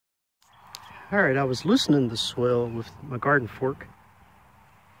All right, I was loosening the soil with my garden fork,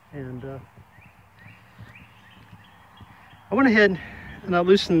 and I went ahead and I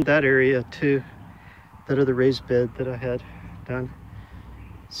loosened that area too, that other raised bed that I had done.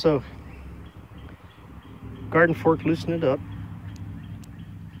 So, garden fork, loosen it up.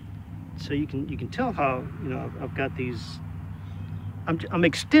 So you can tell how, you know, I've got these. I'm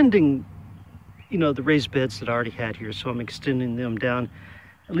extending, you know, the raised beds that I already had here. So I'm extending them down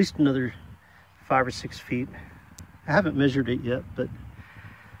at least another 5 or 6 feet. I haven't measured it yet, but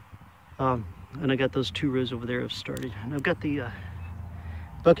and I got those 2 rows over there I've started, and I've got the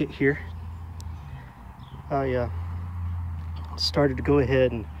bucket here. I started to go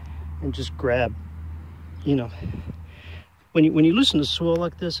ahead and just grab, you know, when you loosen the soil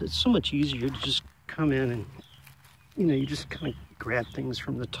like this, it's so much easier to just come in and, you know, you just kind of grab things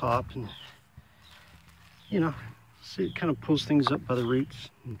from the top, and, you know, so it kind of pulls things up by the roots.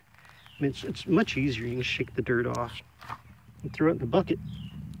 And, I mean, it's much easier. You can shake the dirt off and throw it in the bucket.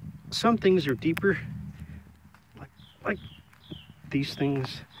 Some things are deeper, like these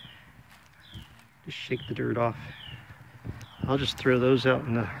things. Just shake the dirt off. I'll just throw those out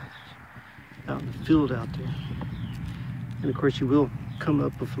in the field out there. And of course, you will come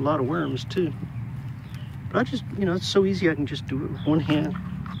up with a lot of worms too. But I just, you know, it's so easy. I can just do it with one hand,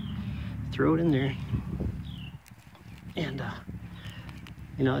 throw it in there, and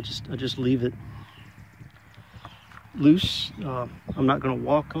you know, I just leave it loose. I'm not going to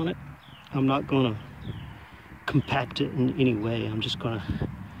walk on it. I'm not going to compact it in any way. I'm just going to,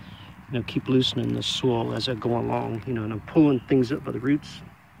 you know, keep loosening the soil as I go along, you know, and I'm pulling things up by the roots.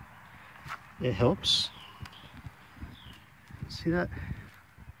 It helps. See that?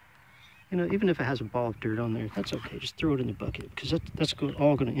 You know, even if it has a ball of dirt on there, that's okay. Just throw it in the bucket, because that's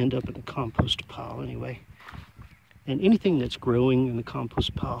all going to end up in the compost pile anyway. And anything that's growing in the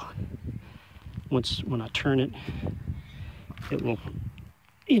compost pile, when I turn it, it will,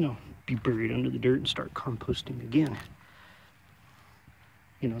 you know, be buried under the dirt and start composting again.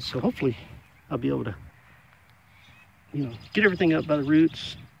 You know, so hopefully I'll be able to, you know, get everything up by the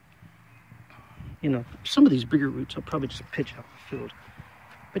roots. You know, some of these bigger roots I'll probably just pitch out in the field.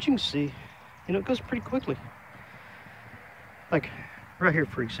 But you can see, you know, it goes pretty quickly. Like right here,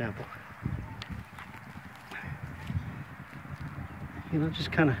 for example. You know,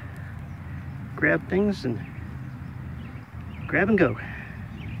 just kind of grab things and grab and go.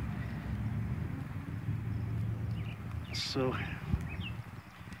 So,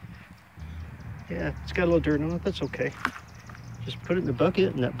 yeah, it's got a little dirt on it. That's okay. Just put it in the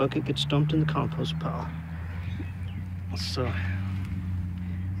bucket, and that bucket gets dumped in the compost pile. So,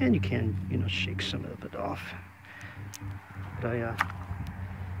 and you can, you know, shake some of it off. But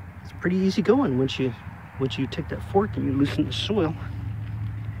it's pretty easy going once you take that fork and you loosen the soil.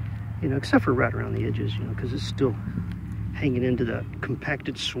 You know, except for right around the edges, you know, because it's still hanging into that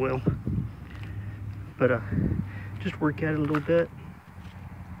compacted soil. But just work at it a little bit,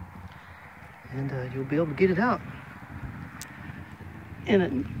 and you'll be able to get it out.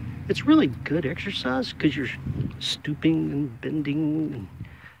 And it's really good exercise, because you're stooping and bending and,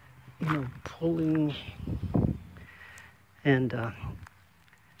 you know, pulling, and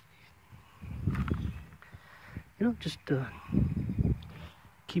you know, just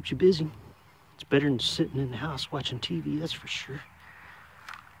keeps you busy. It's better than sitting in the house watching TV, that's for sure.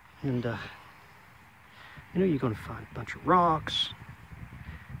 And you know, you're going to find a bunch of rocks.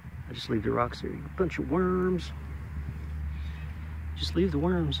 I just leave the rocks there. A bunch of worms. Just leave the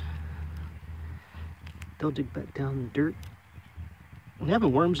worms. They'll dig back down in the dirt. And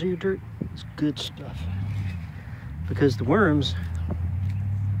having worms in your dirt is good stuff, because the worms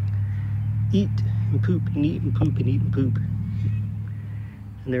eat and poop and eat and poop and eat and poop.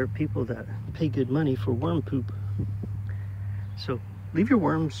 And there are people that pay good money for worm poop. So leave your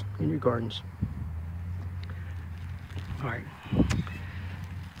worms in your gardens. All right.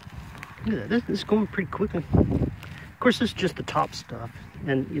 Look at that. This is going pretty quickly. Of course, this is just the top stuff,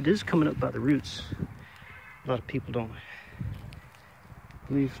 and it is coming up by the roots. A lot of people don't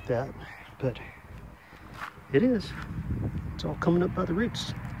believe that, but it is. It's all coming up by the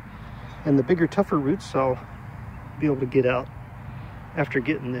roots. And the bigger, tougher roots I'll be able to get out after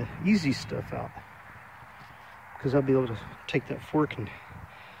getting the easy stuff out, because I'll be able to take that fork and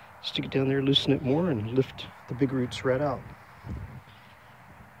stick it down there, loosen it more, and lift the big roots right out.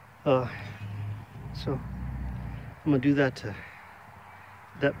 So I'm gonna do that to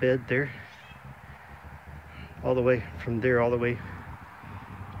that bed there, all the way from there all the way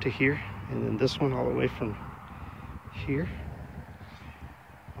to here, and then this one all the way from here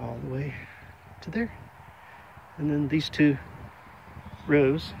all the way to there, and then these 2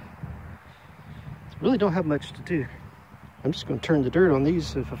 rows really don't have much to do. I'm just going to turn the dirt on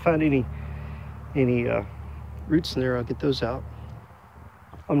these. If I find any roots in there, I'll get those out.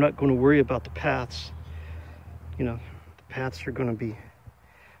 I'm not going to worry about the paths. You know, the paths are going to be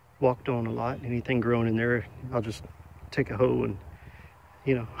walked on a lot. Anything growing in there, I'll just take a hoe and,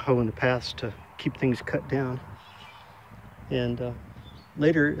 you know, hoe in the paths to keep things cut down. And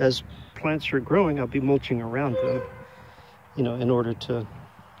later, as plants are growing, I'll be mulching around them, you know, in order to,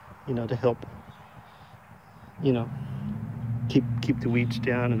 you know, to help, you know, keep the weeds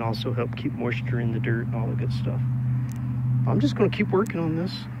down and also help keep moisture in the dirt and all the good stuff. I'm just going to keep working on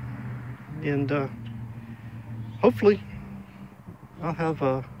this, and hopefully I'll have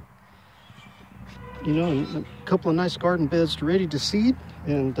you know, a couple of nice garden beds ready to seed,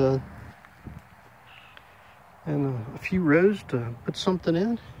 and a few rows to put something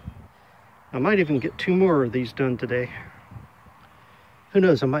in. I might even get 2 more of these done today. Who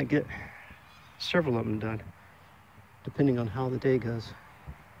knows, I might get several of them done, depending on how the day goes.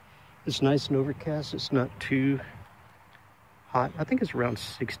 It's nice and overcast. It's not too hot. I think it's around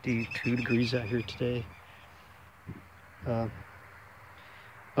 62 degrees out here today. I'm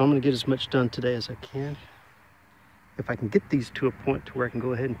going to get as much done today as I can. If I can get these to a point to where I can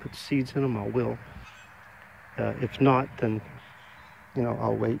go ahead and put seeds in them, I will. If not, then, you know,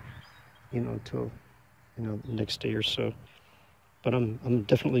 I'll wait, you know, until, you know, the next day or so. But I'm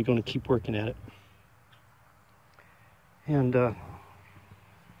definitely going to keep working at it. And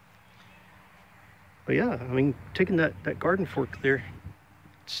but yeah, I mean, taking that garden fork there,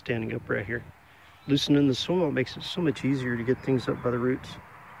 standing up right here, loosening the soil makes it so much easier to get things up by the roots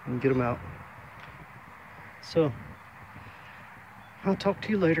and get them out. So I'll talk to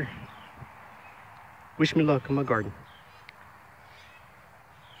you later. Wish me luck in my garden.